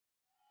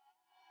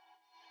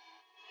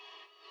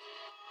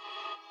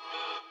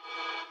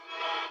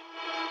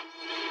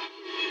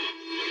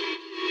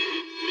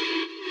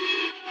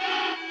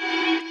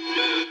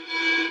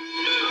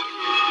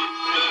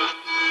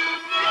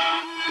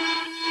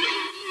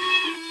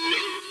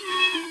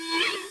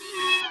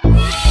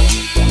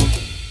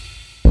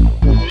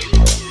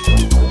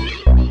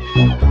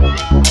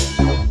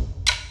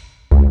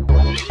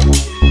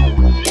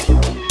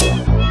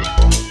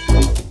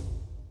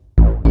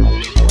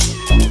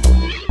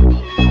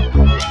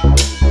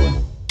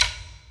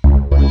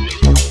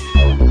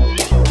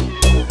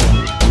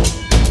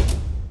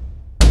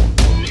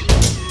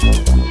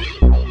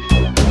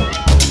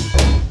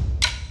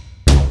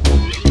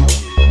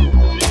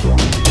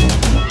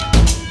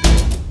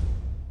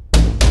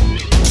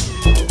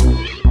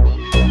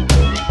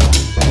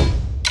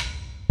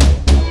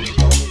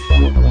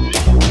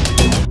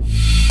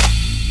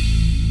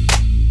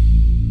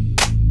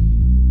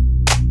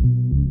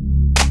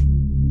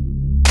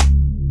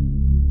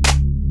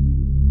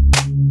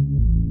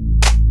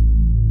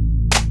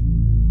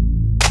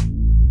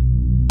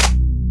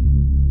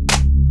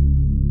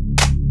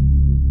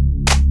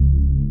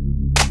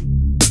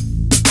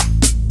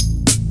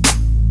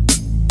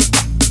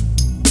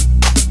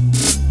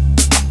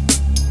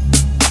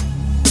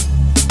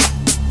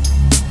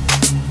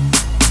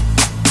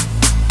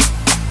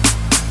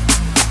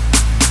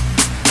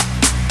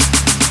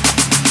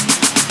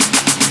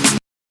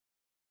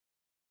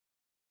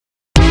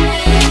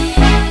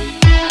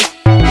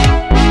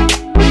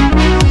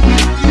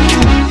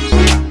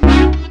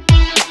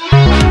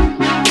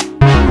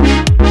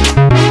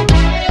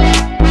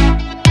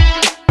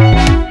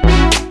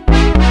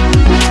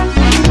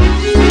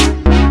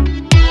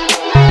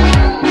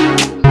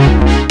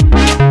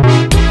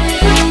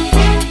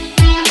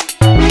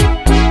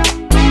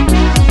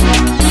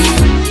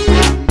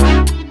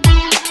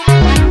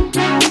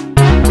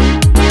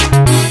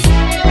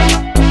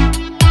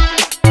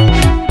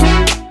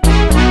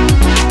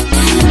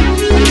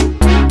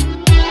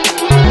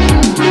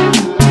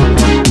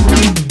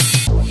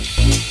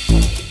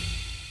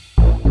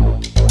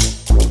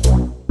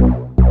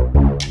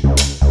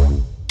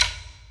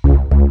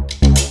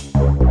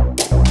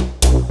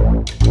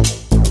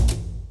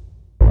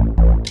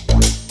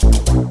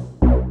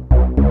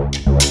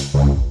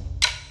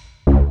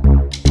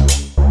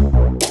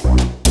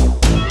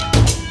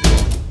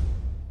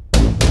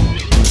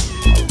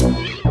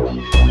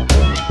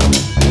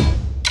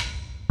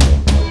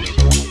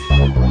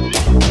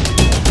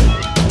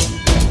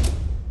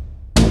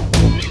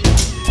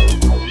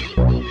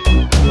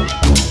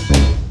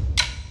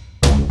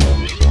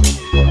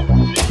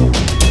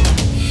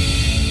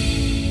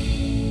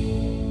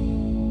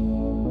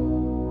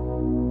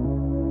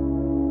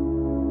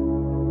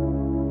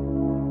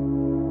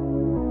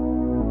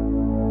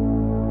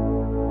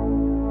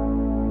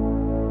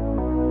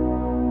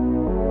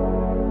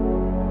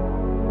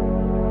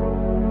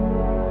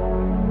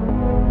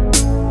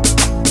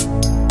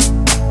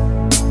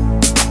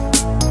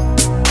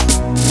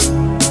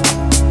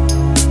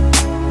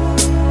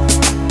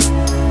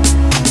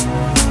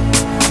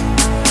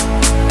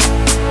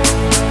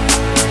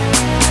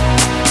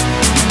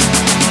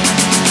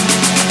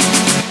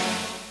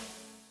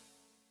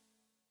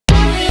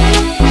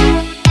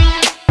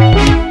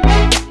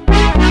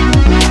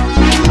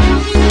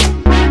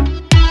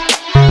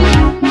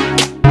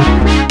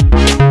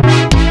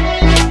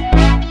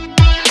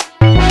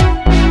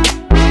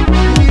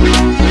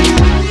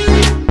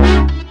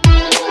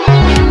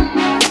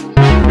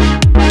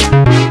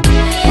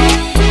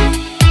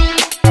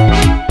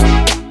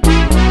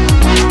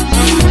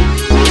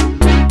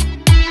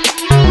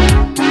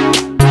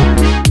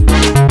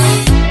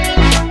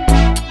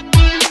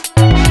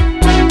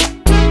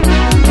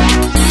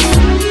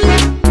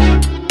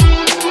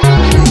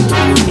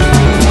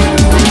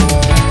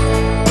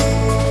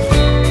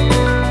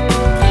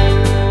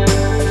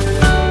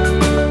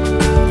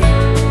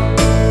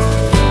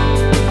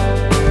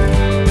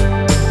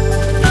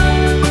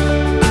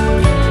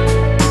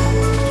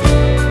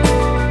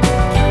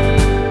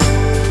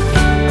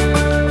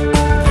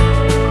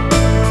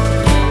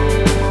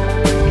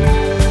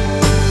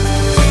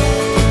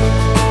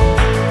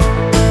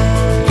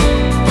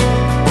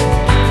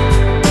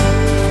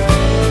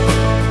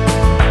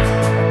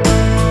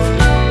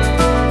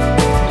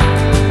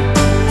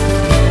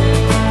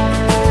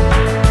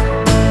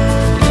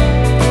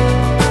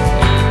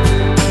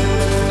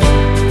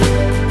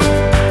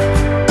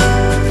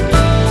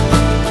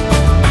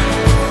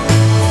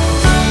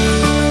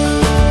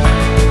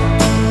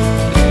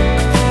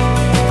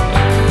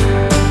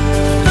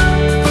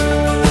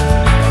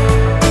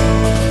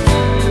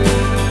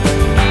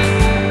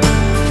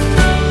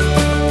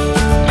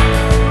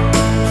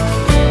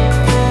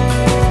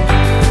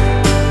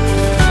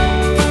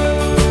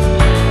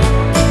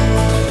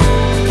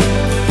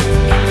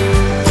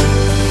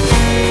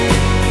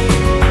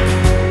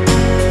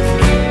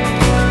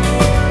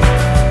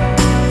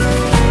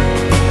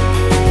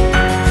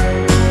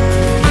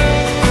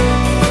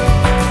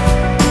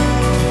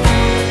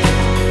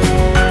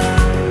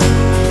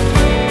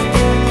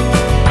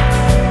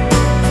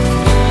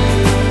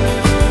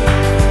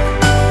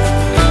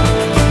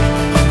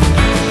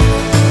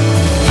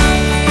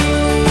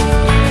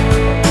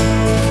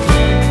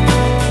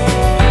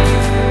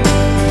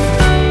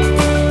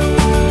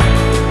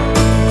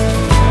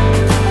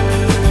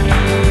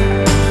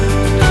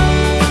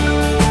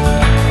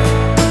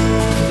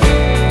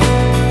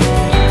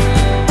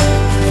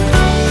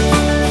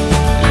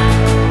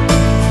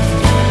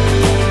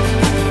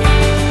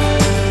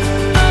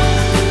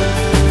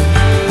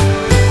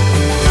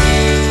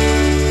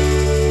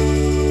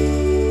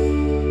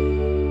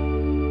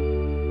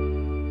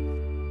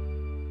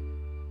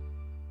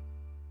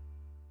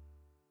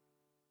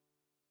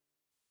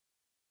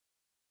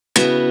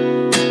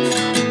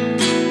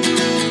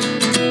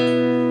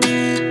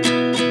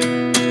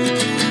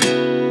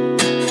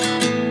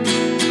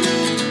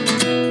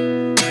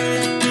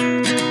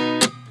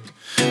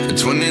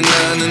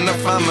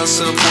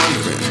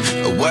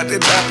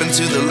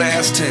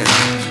past 10.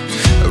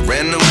 I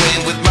ran away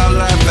with my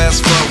life,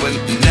 fast forward,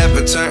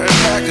 never turn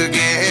back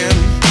again.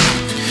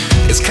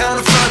 It's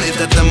kinda funny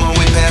that the more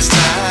we pass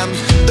time,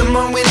 the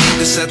more we need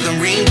to set the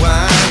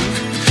rewind.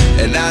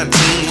 And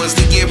 19 was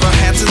the year I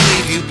had to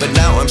leave you, but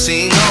now I'm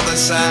seeing all the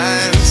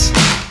signs.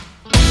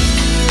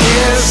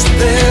 Is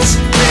this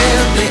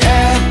really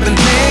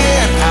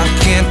happening? I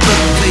can't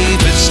believe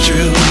it's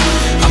true.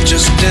 I'm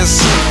just as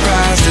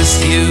surprised as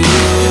you.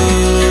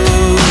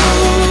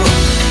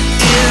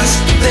 Is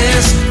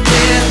this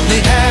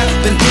really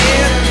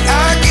happening?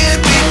 I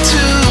can't be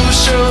too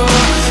sure,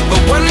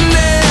 but one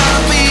day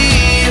I'll be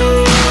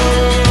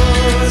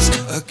yours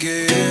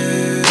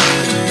again.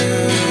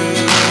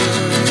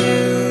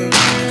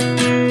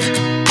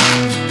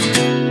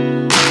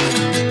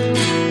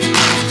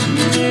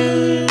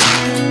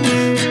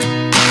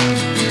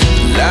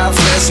 Life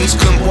lessons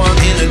come one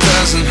in a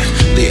dozen.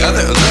 The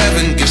other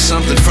 11 give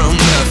something from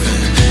nothing.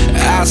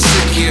 I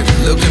sit here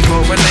looking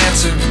for an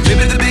answer.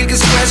 Maybe the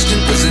biggest question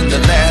was in the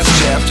last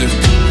chapter.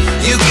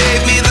 You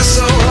gave me the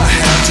soul I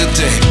have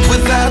today.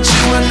 Without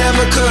you I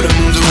never could have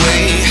moved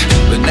away.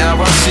 But now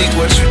I see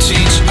what you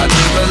teach. I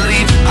do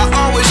believe I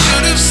always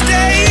should have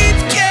stayed.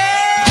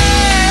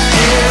 Yeah.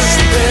 Is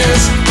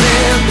this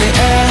really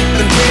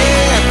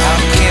happening? I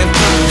can't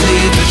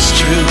believe it's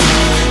true.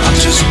 I'm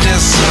just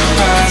as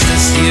surprised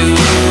as you.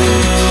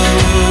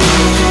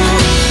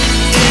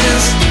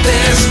 Is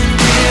this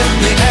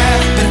really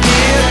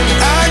happening?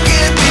 I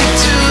can't be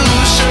too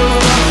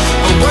sure,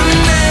 but one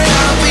day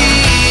I'll be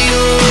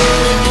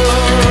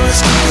yours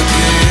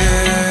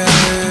again.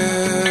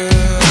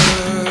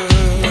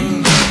 One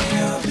day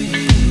I'll be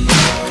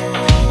yours.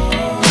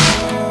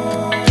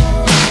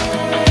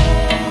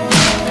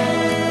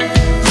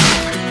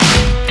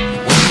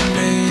 One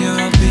day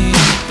I'll be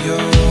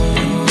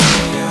yours.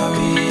 I'll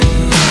be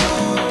yours.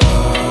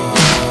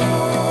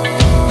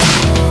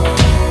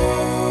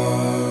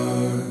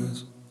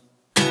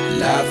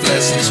 Life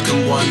lessons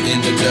come one in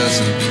a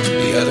dozen.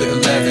 The other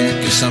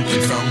 11 give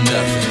something from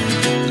nothing.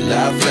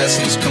 Life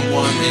lessons come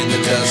one in a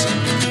dozen.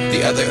 The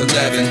other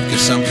 11 give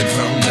something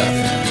from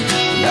nothing.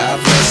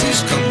 Life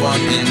lessons come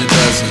one in a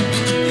dozen.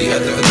 The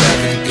other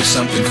 11 give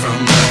something from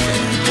nothing.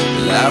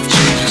 Life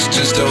changes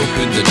just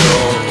open the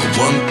door.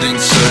 One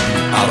thing's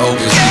certain, I'll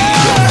always be